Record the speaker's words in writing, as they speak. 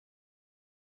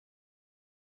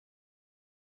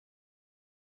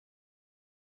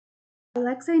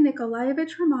Alexei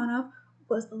Nikolaevich Romanov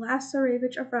was the last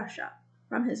Tsarevich of Russia,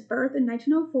 from his birth in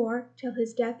 1904 till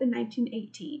his death in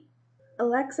 1918.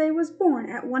 Alexei was born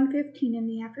at 1:15 in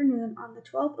the afternoon on the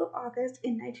 12th of August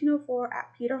in 1904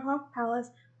 at Peterhof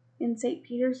Palace in St.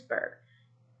 Petersburg.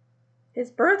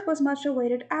 His birth was much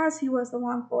awaited as he was the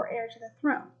longed-for heir to the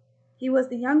throne. He was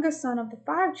the youngest son of the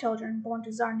 5 children born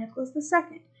to Tsar Nicholas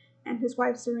II and his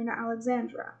wife Tsarina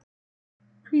Alexandra.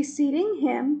 Preceding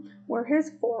him were his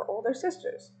 4 older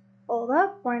sisters: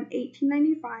 Olga, born in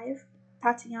 1895,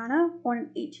 Tatiana, born in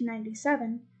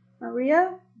 1897,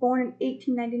 Maria, born in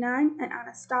 1899, and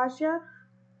Anastasia,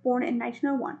 born in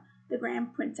 1901, the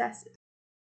Grand Princesses.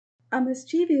 A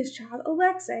mischievous child,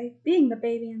 Alexei, being the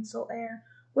baby and sole heir,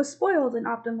 was spoiled and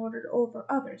often lorded over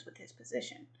others with his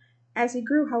position. As he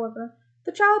grew, however,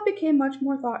 the child became much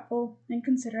more thoughtful and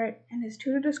considerate, and his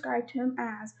tutor described him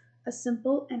as a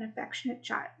simple and affectionate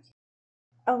child.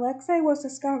 Alexei was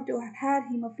discovered to have had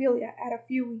hemophilia at a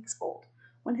few weeks old,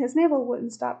 when his navel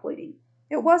wouldn't stop bleeding.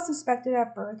 It was suspected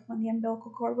at birth when the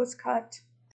umbilical cord was cut.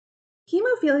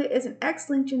 Hemophilia is an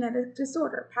X-linked genetic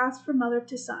disorder passed from mother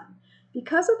to son.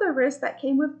 Because of the risk that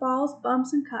came with falls,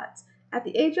 bumps, and cuts, at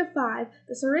the age of 5,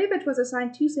 the Tsarevich was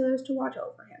assigned 2 sailors to watch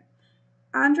over him,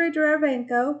 Andrei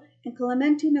Deravenko and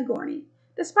Clementine Nagorny.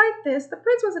 Despite this, the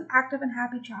prince was an active and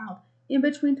happy child, in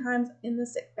between times in the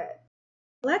sickbed.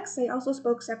 Alexei also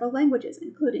spoke several languages,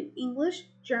 including English,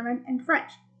 German, and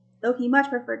French, though he much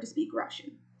preferred to speak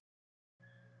Russian.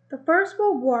 The First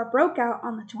World War broke out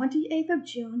on the 28th of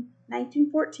June,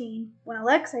 1914, when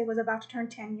Alexei was about to turn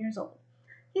 10 years old.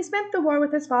 He spent the war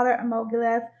with his father at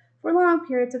Mogilev for long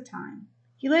periods of time.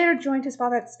 He later joined his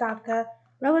father at Stavka,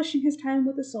 relishing his time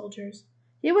with the soldiers.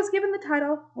 He was given the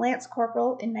title Lance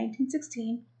Corporal in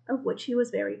 1916, of which he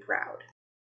was very proud.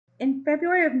 In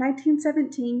February of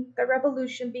 1917, the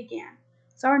revolution began.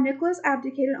 Tsar Nicholas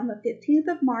abdicated on the 15th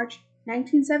of March,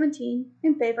 1917,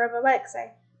 in favor of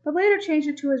Alexei, but later changed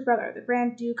it to his brother, the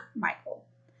Grand Duke Michael.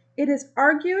 It is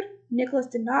argued Nicholas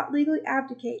did not legally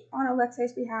abdicate on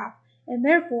Alexei's behalf, and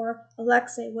therefore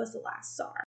Alexei was the last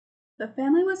Tsar. The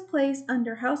family was placed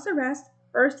under house arrest,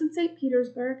 first in St.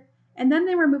 Petersburg, and then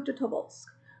they were moved to Tobolsk,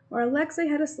 where Alexei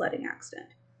had a sledding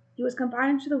accident. He was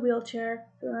confined to the wheelchair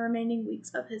for the remaining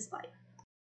weeks of his life.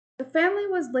 The family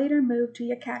was later moved to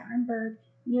Yekaterinburg,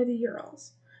 near the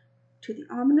Urals, to the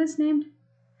ominous named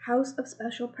House of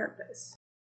Special Purpose.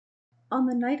 On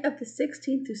the night of the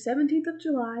 16th to 17th of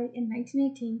July in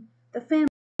 1918, the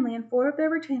family and 4 of their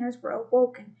retainers were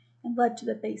awoken and led to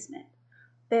the basement.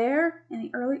 There, in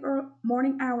the early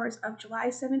morning hours of July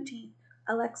 17th,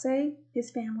 Alexei,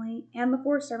 his family, and the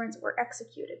 4 servants were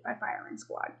executed by firing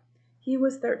squad. He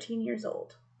was 13 years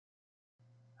old.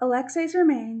 Alexei's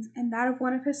remains and that of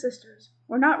one of his sisters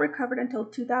were not recovered until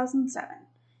 2007,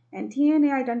 and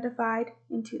DNA identified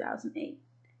in 2008.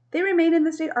 They remain in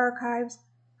the state archives,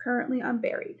 currently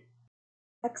unburied.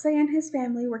 Alexei and his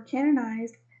family were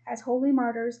canonized as holy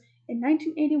martyrs in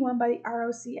 1981 by the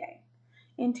ROCA.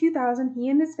 In 2000, he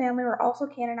and his family were also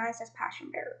canonized as passion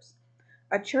bearers.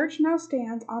 A church now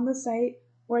stands on the site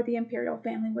where the imperial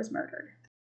family was murdered.